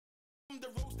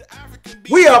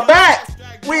We are back.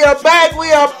 We are back.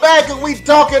 We are back, and we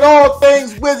talking all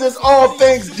things Wizards, all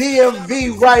things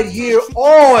DMV right here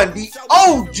on the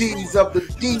OGs of the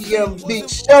DMV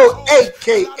show,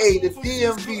 aka the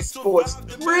DMV Sports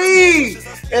 3.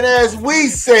 And as we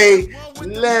say,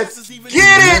 let's get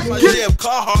it.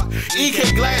 Carhartt,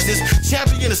 EK glasses,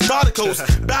 champion of starter coats,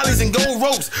 ballies and gold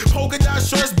ropes, polka dot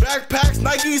shirts, backpacks,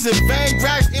 Nikes and Van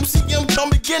Gracks. MCM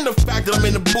come again. The fact that I'm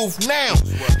in the booth now.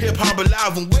 Hip hop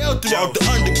alive and well throughout the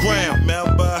underground.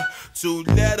 Remember to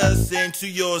let us into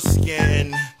your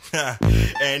skin,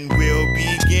 and we'll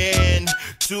begin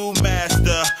to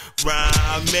master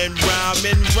rhyming.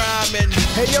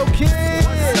 Hey yo kid,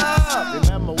 what's up?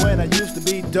 Remember when I used to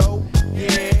be dope?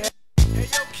 Yeah.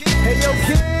 Hey yo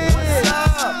kid, what's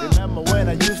up? Remember when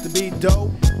I used to be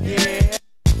dope? Yeah.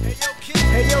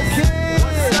 Hey yo kid,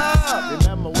 what's up?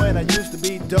 Remember when I used to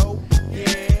be dope?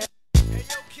 Yeah.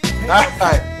 All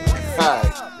right.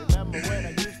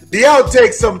 The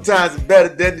outtakes sometimes are better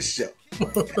than the show.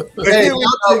 Hey,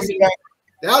 the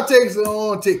outtakes are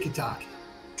on TikTok.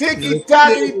 Tickety,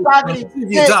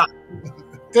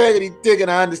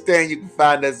 I understand you can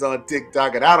find us on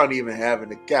TikTok, and I don't even have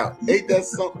an account. Ain't that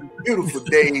something? Beautiful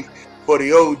day for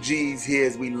the OGs here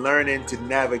as we learning to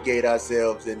navigate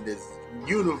ourselves in this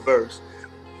universe.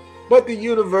 But the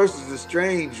universe is a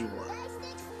strange one,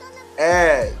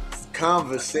 as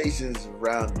conversations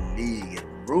around the league and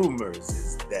rumors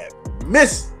is that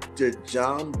Mr.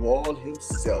 John Wall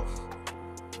himself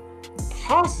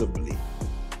possibly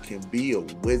can be a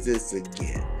Wizards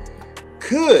again.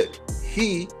 Could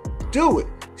he do it?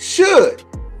 Should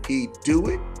he do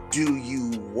it? Do you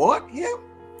want him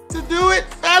to do it,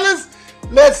 fellas?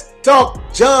 Let's talk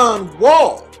John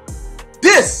Wall.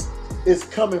 This is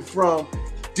coming from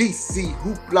DC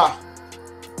Hoopla.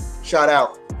 Shout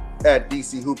out at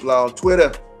DC Hoopla on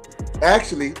Twitter.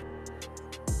 Actually,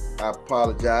 I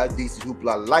apologize. DC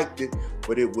Hoopla liked it,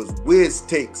 but it was Wiz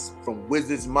Takes from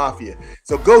Wizards Mafia.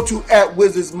 So go to at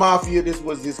Wizards Mafia. This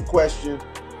was his question.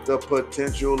 The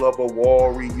potential of a Wall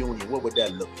reunion. What would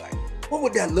that look like? What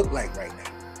would that look like right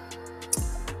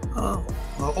now?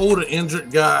 An older injured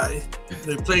guy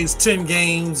that plays 10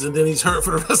 games and then he's hurt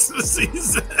for the rest of the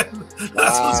season.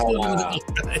 That's what's going on.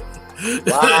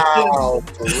 Wow,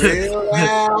 for real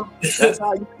now? That's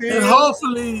how you feel? And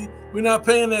hopefully we're not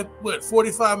paying that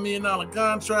 $45 million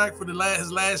contract for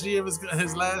his last year of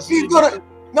his last year.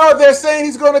 No, they're saying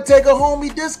he's gonna take a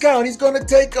homie discount. He's gonna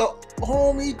take a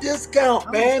homie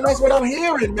discount, man. That's what I'm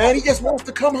hearing, man. He just wants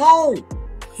to come home.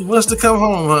 He wants to come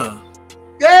home, huh?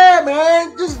 Yeah,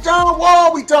 man. This is John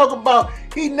Wall we talk about.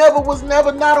 He was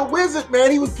never not a Wizard,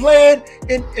 man. He was playing,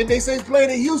 and they say he's playing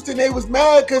in Houston. They was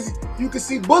mad because you could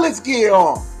see Bullets gear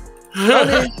on.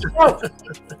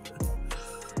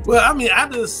 Well,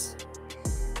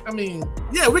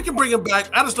 yeah, we can bring him back.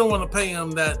 I just don't want to pay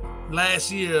him that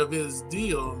last year of his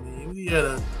deal. I mean, he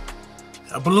had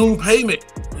a balloon payment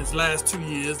his last 2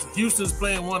 years. Houston's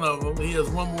playing one of them. He has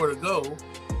one more to go.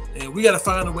 And we got to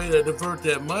find a way to divert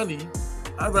that money.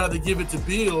 I'd rather give it to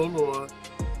Bill or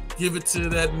give it to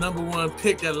that #1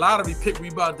 pick, that lottery pick we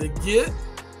about to get.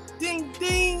 Ding,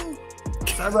 ding.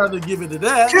 I'd rather give it to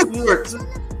that.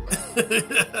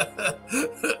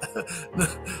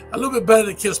 A little bit better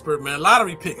than Kispert, man.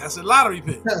 Lottery pick. I said lottery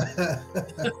pick.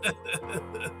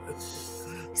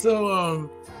 So,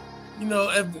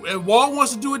 if Wall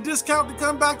wants to do a discount to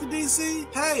come back to DC,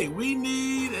 hey, we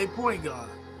need a point guard.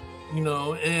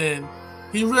 And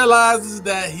he realizes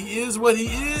that he is what he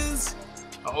is,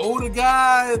 an older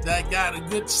guy that got a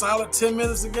good solid 10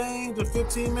 minutes a game to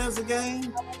 15 minutes a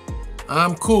game.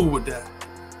 I'm cool with that.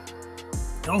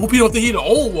 I hope you don't think he's the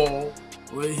old Wall,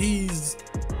 where he's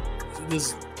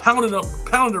just pounding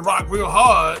the rock real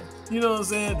hard, you know what I'm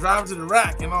saying, driving to the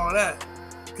rack and all that,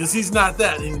 because he's not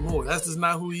that anymore. That's just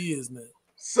not who he is now.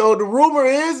 So the rumor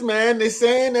is, man, they're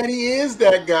saying that he is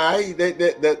that guy.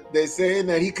 They're saying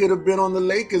that he could have been on the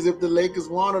Lakers if the Lakers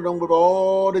wanted him with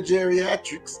all the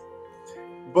geriatrics.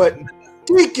 But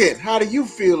Deacon, how do you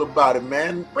feel about it,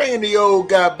 man? Bringing the old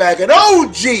guy back, an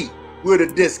OG with a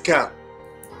discount.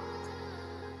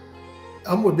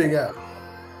 I'm with Big Al.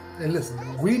 And listen,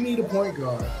 we need a point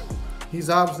guard. He's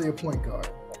obviously a point guard.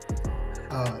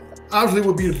 Obviously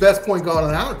would be the best point guard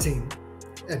on our team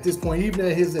at this point, even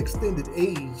at his extended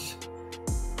age.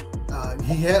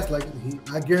 He has,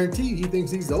 I guarantee he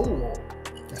thinks he's the old Wall,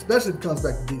 especially if he comes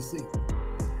back to DC.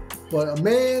 But a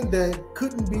man that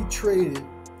couldn't be traded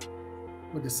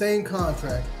with the same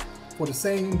contract for the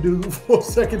same dude for a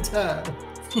second time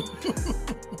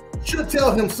should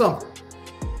tell him something.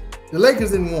 The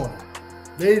Lakers didn't want him.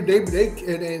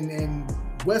 And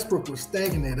Westbrook was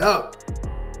stanking it up.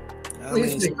 I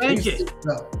mean, spank it. I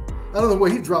don't know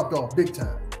where he dropped off big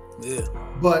time. Yeah.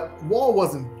 But Wall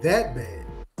wasn't that bad.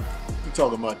 You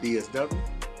talking about DSW?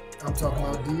 I'm talking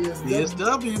about DSW.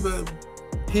 DSW, but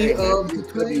He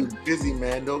DSW busy,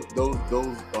 man. Those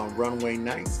runway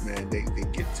nights, man, they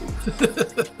get to you.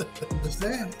 I'm just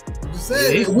saying.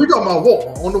 Yeah. We're talking about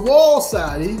Wall. On the Wall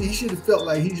side, he should have felt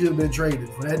like he should have been traded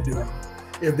for that dude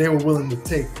if they were willing to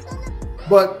take it.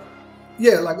 But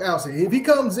yeah, like Al said, if he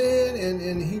comes in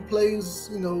and he plays,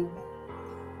 to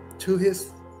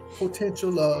his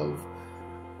potential of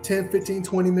 10, 15,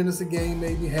 20 minutes a game,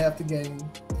 maybe half the game,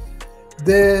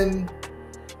 then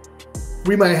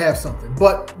we might have something.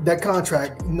 But that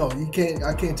contract, no, you can't.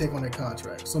 I can't take on that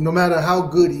contract. So no matter how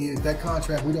good he is, that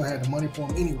contract, we don't have the money for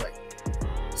him anyway.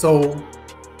 So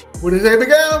what is that, Big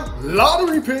Al?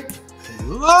 Lottery pick.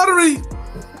 Lottery.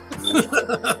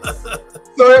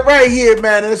 So right here,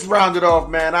 man, let's round it off,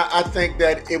 man. I think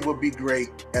that it would be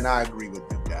great, and I agree with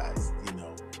them guys.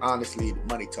 Honestly,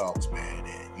 money talks, man,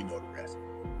 and you know the rest.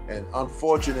 And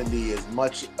unfortunately, as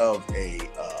much of a,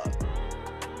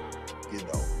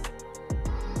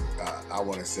 I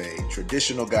want to say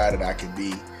traditional guy that I can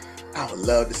be, I would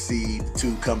love to see the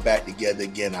two come back together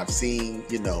again. I've seen,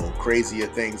 crazier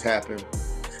things happen.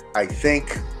 I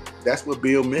think that's what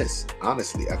Bill missed,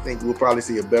 honestly. I think we'll probably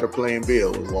see a better playing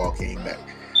Bill when Wall came back,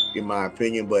 in my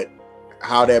opinion. But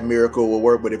how that miracle will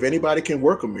work, but if anybody can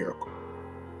work a miracle,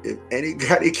 if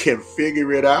anybody can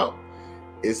figure it out,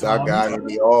 it's our guy in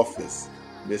the office.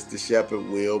 Mr. Shepard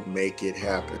will make it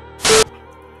happen.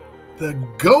 The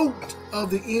GOAT of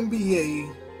the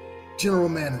NBA general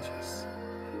managers,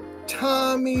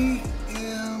 Tommy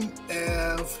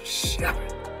M.F.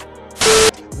 Shepard.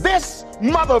 This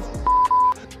mother.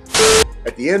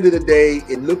 At the end of the day,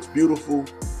 it looks beautiful,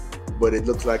 but it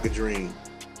looks like a dream.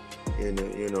 And I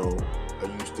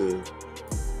used to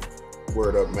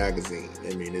Word Up magazine.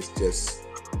 I mean, it's just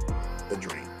a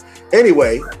dream.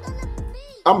 Anyway,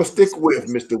 I'm going to stick with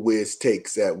Mr. Wiz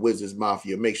Takes at Wizards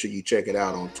Mafia. Make sure you check it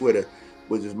out on Twitter.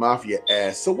 Wizards Mafia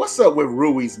asks, so what's up with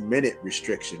Rui's minute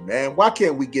restriction, man? Why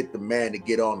can't we get the man to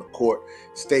get on the court,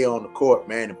 stay on the court,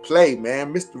 man, and play,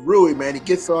 man? Mr. Rui, man, he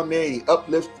gets on there, he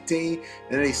uplifts the team,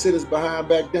 and then he sits his behind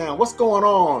back down. What's going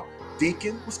on,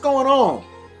 Deacon? What's going on?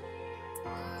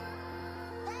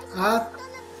 I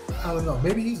don't know.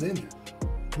 Maybe he's injured.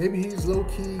 Maybe he's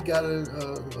low-key got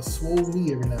a swole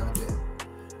knee every now and then.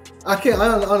 I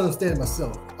don't understand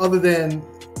myself. Other than,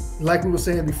 like we were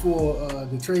saying before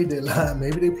the trade deadline,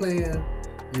 maybe they playing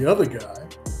the other guy,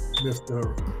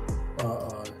 Mr.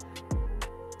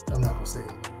 I'm not gonna say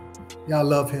it. Y'all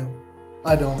love him.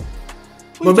 I don't.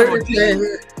 But maybe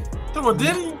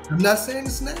I'm not saying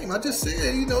his name. I just said,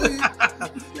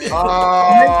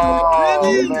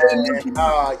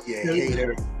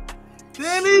 hater.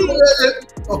 Danny.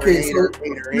 Okay, so let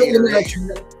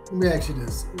me ask you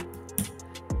this: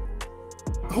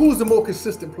 who's the more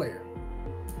consistent player?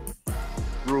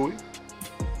 Rui.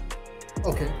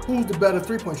 Okay, who's the better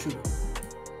three-point shooter?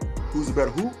 Who's the better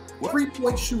who? What?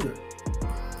 Three-point shooter.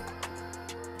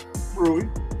 Rui.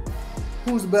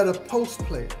 Who's the better post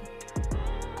player?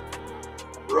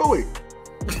 Rui.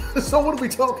 So what are we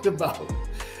talking about?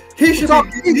 He should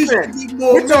be defense.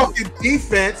 We're talking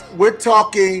defense. We're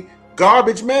talking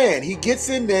garbage man. He gets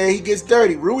in there. He gets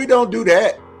dirty. Rui don't do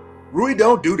that. Rui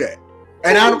don't do that.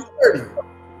 And I don't. Dirty?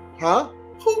 Huh?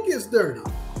 Who gets dirty?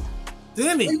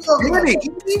 Denny.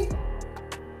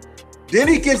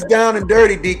 Denny gets down and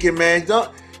dirty, Deacon, man.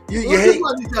 You hate.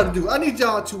 What I need y'all to do. I need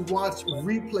y'all to watch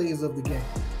replays of the game.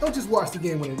 Don't just watch the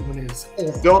game when it's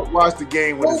on. Don't watch the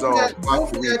game when it's on.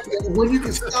 When you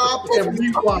can stop and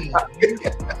rewind.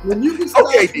 When you can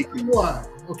stop and rewind,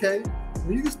 okay?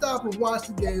 When you can stop and watch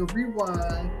the game,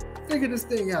 rewind, figure this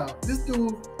thing out. This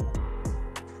dude,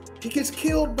 he gets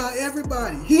killed by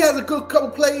everybody. He has a good couple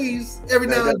plays every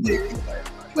now and then.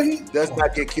 But he does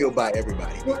not get killed by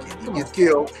everybody. He gets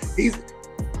killed.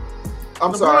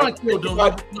 I'm LeBron sorry. Killed him.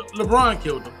 LeBron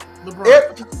killed him.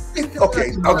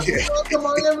 Okay. I'm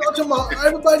talking about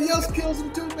everybody else kills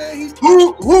him too, man.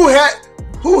 Who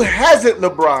hasn't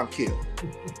LeBron killed?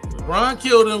 LeBron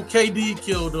killed him. KD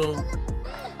killed him.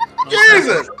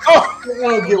 Jesus! I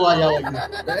don't get why y'all like that.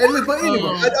 But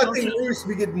anyway, I think we should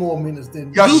be getting more minutes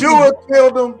than Yeshua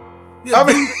killed him. Yeah, I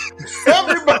mean,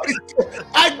 everybody.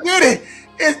 I get it.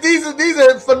 These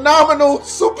are phenomenal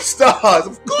superstars,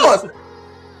 of course.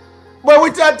 But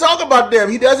we talk about them.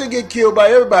 He doesn't get killed by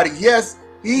everybody. Yes,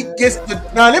 he gets the.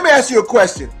 Now, let me ask you a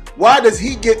question. Why does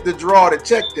he get the draw to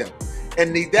check them?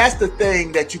 And that's the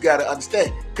thing that you got to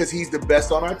understand, because he's the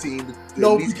best on our team.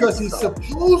 No, because he's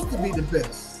supposed to be the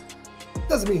best.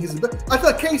 Doesn't mean he's the best. I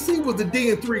thought KC was the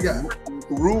D&3 guy.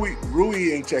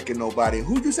 Rui ain't checking nobody.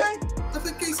 Who'd you say? I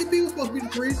thought KCP was supposed to be the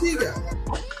 3D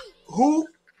guy. Who?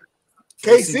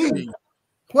 KC.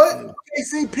 What?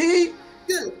 KCP?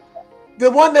 Yeah.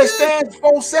 The one that stands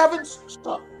 4-7s?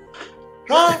 Stop.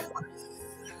 Huh?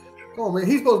 Come on, man.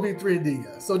 He's supposed to be 3D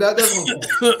guy. So that's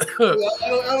what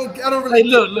I don't really. Hey,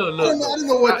 look. I don't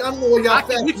know what y'all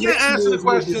think. We can't answer the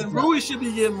question. Rui should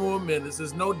be getting more minutes.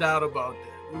 There's no doubt about that.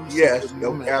 Yes,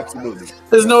 no, absolutely.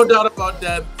 There's no doubt about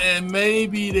that. And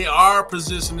maybe they are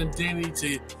positioning Denny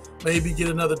to maybe get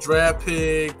another draft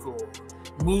pick or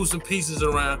move some pieces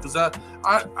around. Because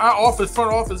our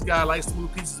front office guy likes to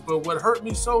move pieces. But what hurt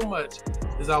me so much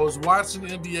is I was watching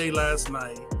the NBA last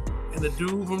night, and the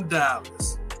dude from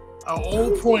Dallas, our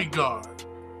old point guard,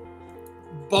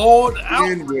 balled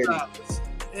out for Dallas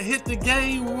and hit the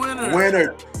game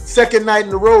winner. Second night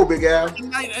in a row, Big Al.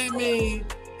 I mean,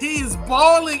 he is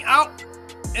balling out,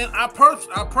 and I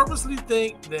purposely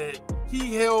think that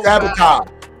he held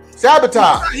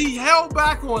Sabotage. He held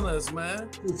back on us, man.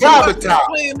 Sabotage. He wasn't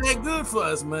playing that good for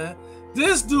us, man.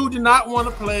 This dude did not want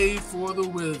to play for the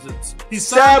Wizards. He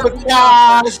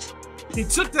sabotage. He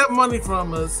took that money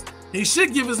from us. He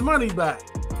should give his money back.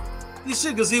 He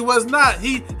should, because he was not.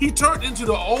 He turned into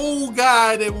the old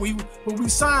guy that we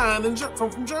signed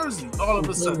from Jersey all of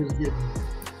a sudden.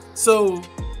 So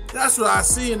that's what I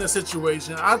see in the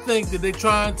situation. I think that they're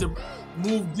trying to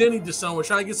move Denny to somewhere,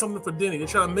 trying to get something for Denny. They're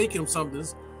trying to make him something.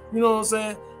 You know what I'm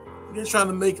saying? They're trying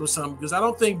to make him something, because I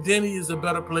don't think Denny is a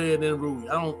better player than Rui.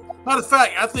 Matter of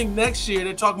fact, I think next year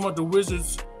they're talking about the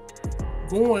Wizards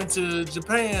going to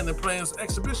Japan and playing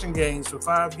exhibition games for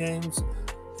 5 games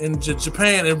in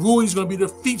Japan, and Rui's going to be the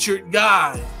featured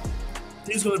guy.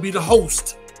 He's going to be the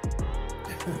host.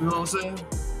 You know what I'm saying?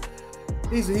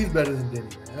 He's better than Denny,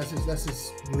 man. That's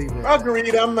just leave it.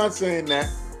 Agreed. I'm not saying that,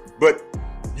 but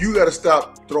you got to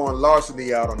stop throwing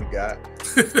larceny out on the guy.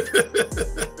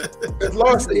 It's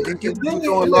larceny. You keep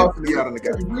throwing larceny out on the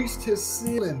guy. He reached his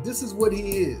ceiling. This is what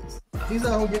he is. He's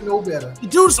not gonna get no better. The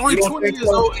dude's only 20 years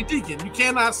old. Hey, Deacon, you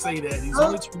cannot say that. He's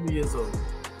only 20 years old.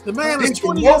 The man is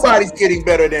 20 years old. Nobody's getting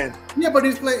better than. Yeah, but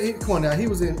he's playing. Come on now. He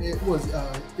was in. It was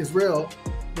Israel,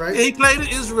 right? Yeah, he played in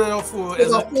Israel for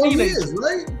about 4 years,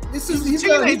 right? He's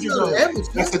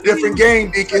That's a different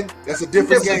game, Deacon. That's a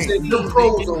different game. Them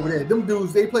pros over there. Them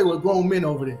dudes, they play with grown men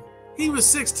over there. He was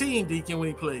 16, Deacon, when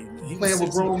he played. He playing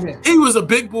with grown men. He was a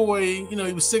big boy. You know,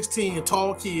 he was 16, a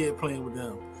tall kid playing with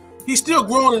them. He's still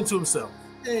growing into himself.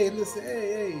 Hey, listen,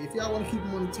 hey, if y'all want to keep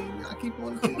him on the team, I'll keep him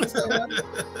on the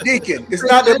team. Deacon, it's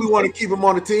not that we want to keep him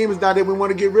on the team. It's not that we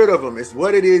want to get rid of him. It's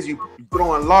what it is. You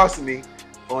throwing larceny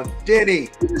on Denny.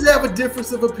 We just have a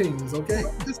difference of opinions, okay?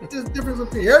 Just difference of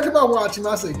opinion. Every time I watch him,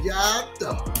 I say, God,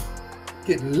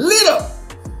 getting lit up.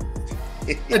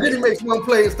 And then he makes one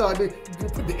play and start to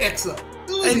put the X up.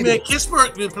 Hey, man,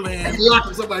 Kispert been playing. And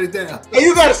locking somebody down. Hey,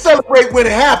 you got to celebrate when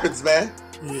it happens, man.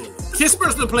 Yeah.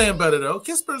 Kispert's been playing better, though.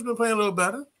 Kispert's been playing a little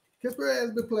better. Kispert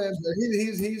has been playing better.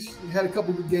 He's had a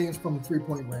couple good games from the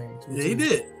 3-point range. Yeah, he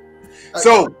did.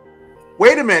 So,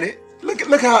 wait a minute.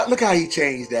 Look how he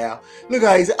changed now. Look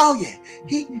how he said, oh yeah,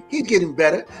 he's getting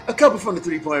better. A couple from the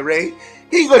 3-point range.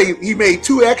 He made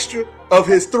 2 extra of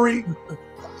his 3.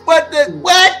 What?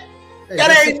 Hey,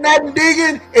 that ain't nothing,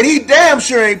 digging. And he damn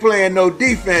sure ain't playing no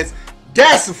defense.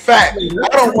 That's a fact.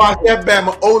 I don't watch that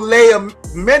Bama Ole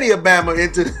many a Bama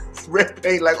into the red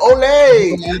paint like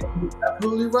Ole.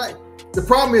 Absolutely right. The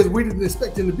problem is we didn't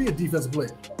expect him to be a defensive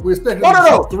player. We expected him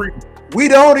to be 3. We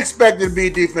don't expect him to be a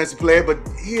defensive player, but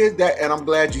here's that, and I'm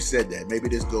glad you said that. Maybe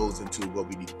this goes into what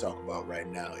we need to talk about right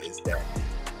now, is that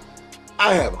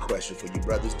I have a question for you,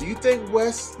 brothers. Do you think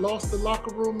Wes lost the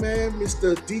locker room, man?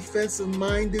 Mr.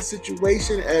 Defensive-minded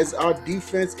situation as our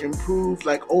defense improved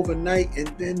like overnight and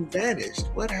then vanished.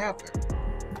 What happened?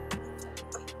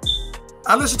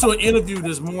 I listened to an interview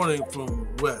this morning from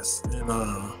Wes,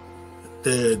 and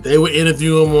they were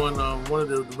interviewing him on one of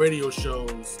the radio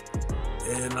shows,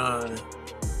 and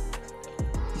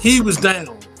he was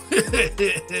down.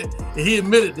 And he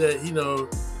admitted that, you know,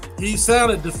 he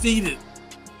sounded defeated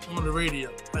on the radio,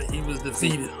 like he was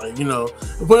defeated, like, you know.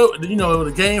 Well, you know,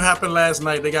 the game happened last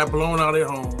night. They got blown out at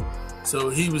home, so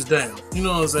he was down. You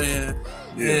know what I'm saying?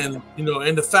 Yeah. And you know,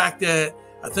 and the fact that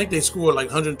I think they scored like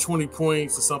 120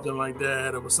 points or something like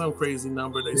that. It was some crazy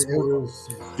number they scored.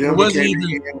 It wasn't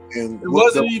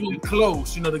even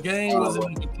close. You know, the game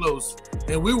wasn't even close.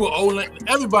 And we were O-line.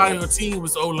 Everybody on the team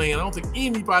was O-line. I don't think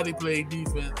anybody played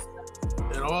defense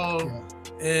at all.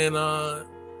 And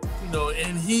you know,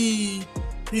 and he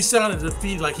sounded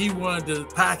defeated, like he wanted to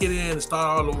pack it in and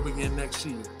start all over again next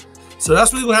year. So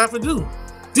that's what we're gonna have to do.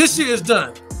 This year is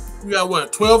done. We got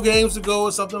what, 12 games to go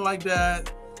or something like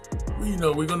that. You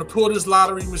know, we're gonna pull this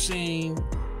lottery machine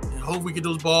and hope we get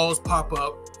those balls pop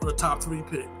up for the top 3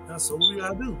 pick. That's all we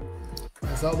gotta do.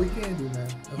 That's all we can do, man.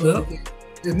 That's all we can.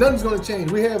 If nothing's gonna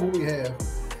change, we have what we have.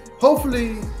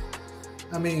 Hopefully,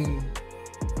 I mean,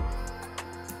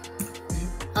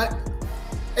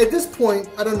 at this point,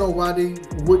 I don't know why they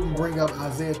wouldn't bring up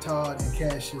Isaiah Todd and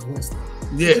Cassius Winston.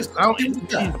 Yeah,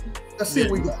 let's see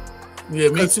what we got. Yeah,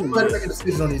 me too. We gotta make a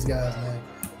decision on these guys, man.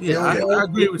 Yeah, I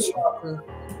agree with you.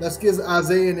 Let's give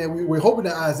Isaiah, and we're hoping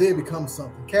that Isaiah becomes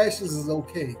something. Cassius is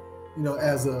okay, you know,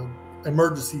 as a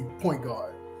emergency point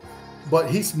guard, but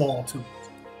he's small too,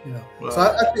 you know. Wow. So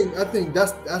I think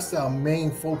that's our main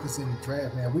focus in the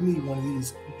draft, man. We need one of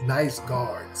these nice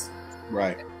guards,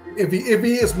 right? If he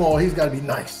is small, he's got to be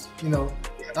nice, you know.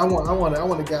 I want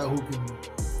a guy who can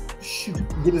shoot,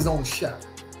 get his own shot.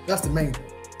 That's the main thing.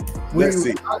 Let's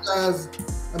see. Our guys,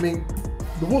 I mean,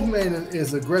 the Wolfman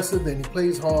is aggressive and he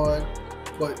plays hard,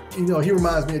 but you know he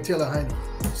reminds me of Taylor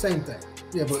Heineke. Same thing.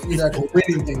 Yeah, but we're not going to win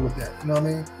anything with that. You know what I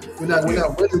mean? We're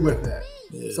not winning with that.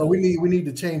 Yeah. So we need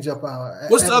to change up our.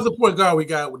 What's the other point guard we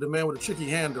got with the man with a tricky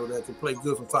handle that can play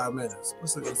good for 5 minutes?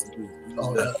 What's the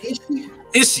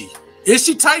Is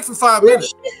she tight for 5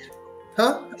 minutes?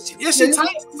 Huh? Is she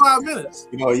tight for 5 minutes?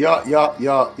 You know,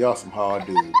 y'all some hard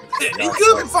dudes. He's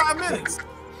good for 5 minutes.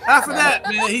 After that,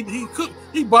 man,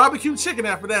 he barbecue chicken.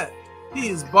 After that, he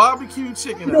is barbecue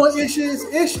chicken. You know what Ish is?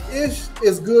 Ish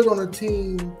is good on a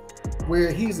team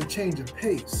where he's a change of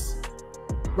pace.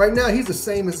 Right now, he's the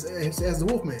same as the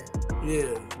Wolfman.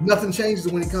 Yeah. Nothing changes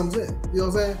when he comes in. You know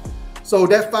what I'm saying? So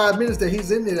that 5 minutes that he's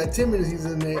in there, that 10 minutes he's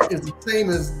in there, is the same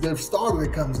as the starter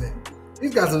that comes in.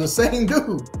 These guys are the same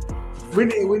dude. We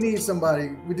need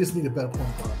somebody. We just need a better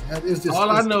point guard. It's just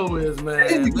I know is,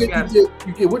 man. You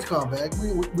get which back.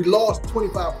 We lost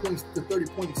 25 points to 30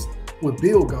 points with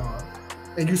Bill gone,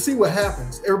 and you see what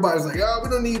happens. Everybody's like, "Oh, we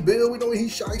don't need Bill. We don't.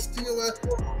 He's shiesty."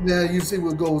 Now you see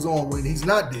what goes on when he's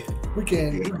not there. We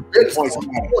can.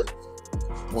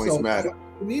 Points matter.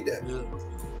 We need that. Yeah.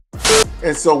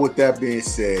 And so, with that being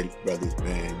said, brothers,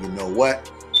 man, you know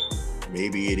what?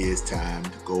 Maybe it is time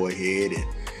to go ahead and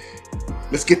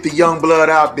let's get the young blood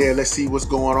out there. Let's see what's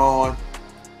going on.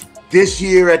 This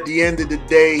year, at the end of the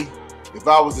day, if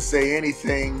I was to say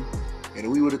anything,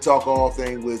 and we were to talk all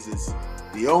things Wizards,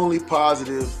 the only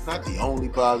positive, not the only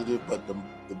positive, but the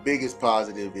biggest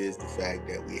positive is the fact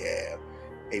that we have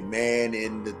a man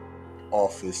in the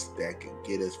office that can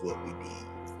get us what we need.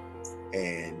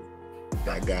 And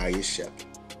that guy is Shepard.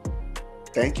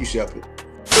 Thank you, Shepard.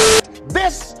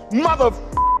 This mother...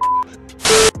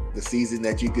 The season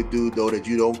that you could do, though, that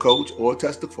you don't coach or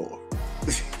touch the floor.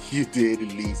 You did at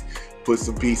least put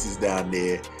some pieces down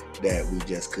there that we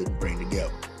just couldn't bring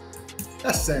together.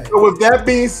 That's sad. So with that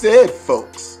being said,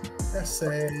 folks. That's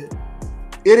sad.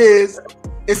 It is.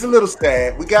 It's a little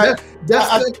sad. We got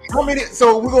how many?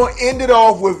 So we're gonna end it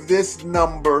off with this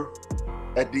number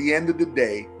at the end of the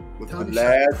day with the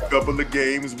last couple of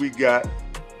games we got.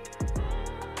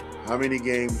 How many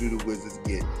games do the Wizards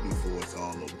get before it's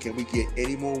all over? Can we get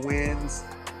any more wins?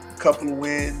 A couple of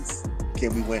wins?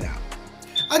 Can we win out?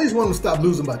 I just want them to stop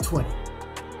losing by 20.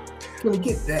 Can we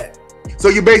get that? So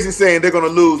you're basically saying they're going to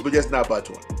lose, but just not by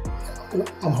 20.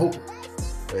 I'm hoping.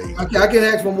 I can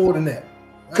ask for more than that.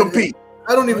 Compete.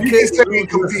 I don't even care.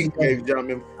 Compete, ladies and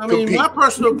gentlemen. I mean, my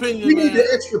personal opinion. We need the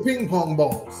extra ping pong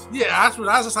balls. Yeah,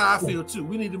 that's just how I feel too.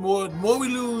 We need the more we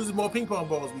lose, the more ping pong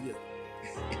balls we get.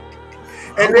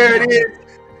 And there it is.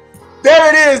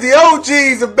 There it is. The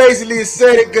OGs have basically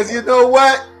said it because you know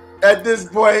what? At this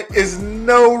point, it's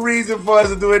no reason for us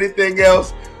to do anything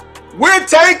else. We're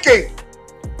tanking.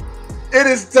 It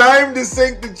is time to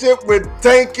sink the ship. We're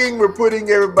tanking. We're putting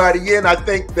everybody in. I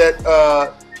think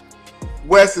that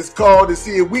Wes is called to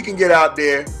see if we can get out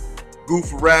there,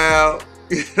 goof around.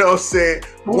 You know what I'm saying?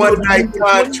 One night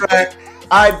contract.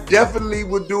 I definitely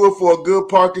would do it for a good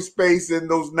parking space and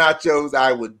those nachos.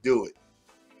 I would do it.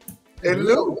 And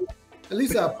look, at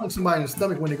least I'll punch somebody in the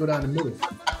stomach when they go down the middle.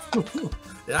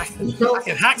 Yeah, I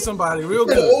can hack somebody real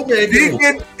good.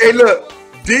 Deacon, hey, look,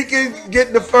 Deacon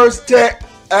getting the first tech.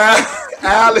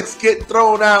 Alex getting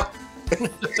thrown out.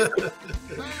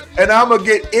 And I'm going to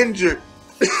get injured.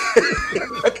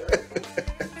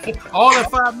 All in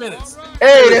 5 minutes.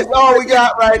 Hey, that's all we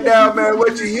got right now, man.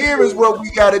 What you hear is what we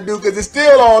got to do because it's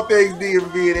still all things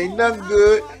DMV. It ain't nothing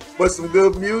good but some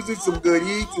good music, some good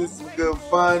eats, and some good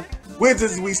fun.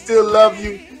 Wizards, we still love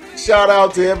you. Shout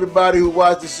out to everybody who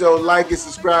watched the show. Like and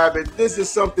subscribe. And this is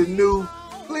something new.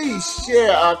 Please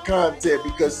share our content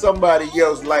because somebody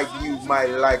else like you might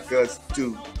like us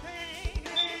too.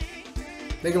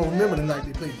 They're going to remember the night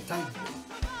they played the Titans.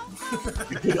 They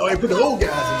put the old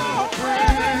guys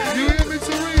in. You hear me,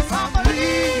 Therese?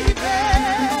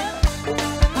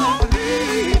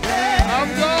 I'm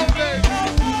gone, baby.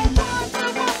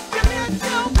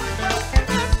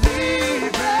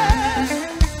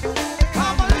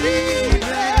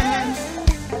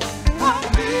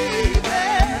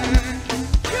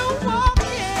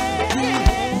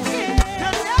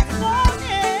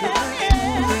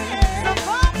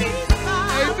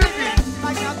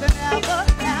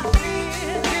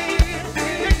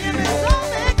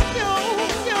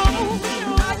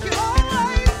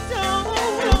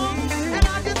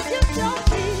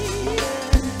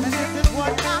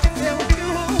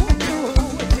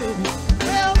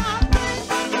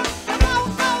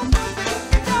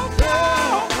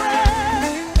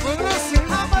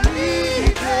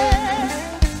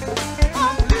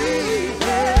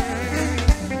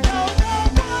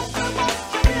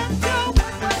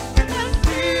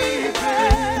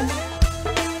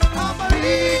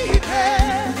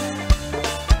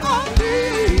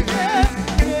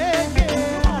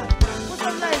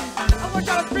 I want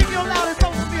y'all to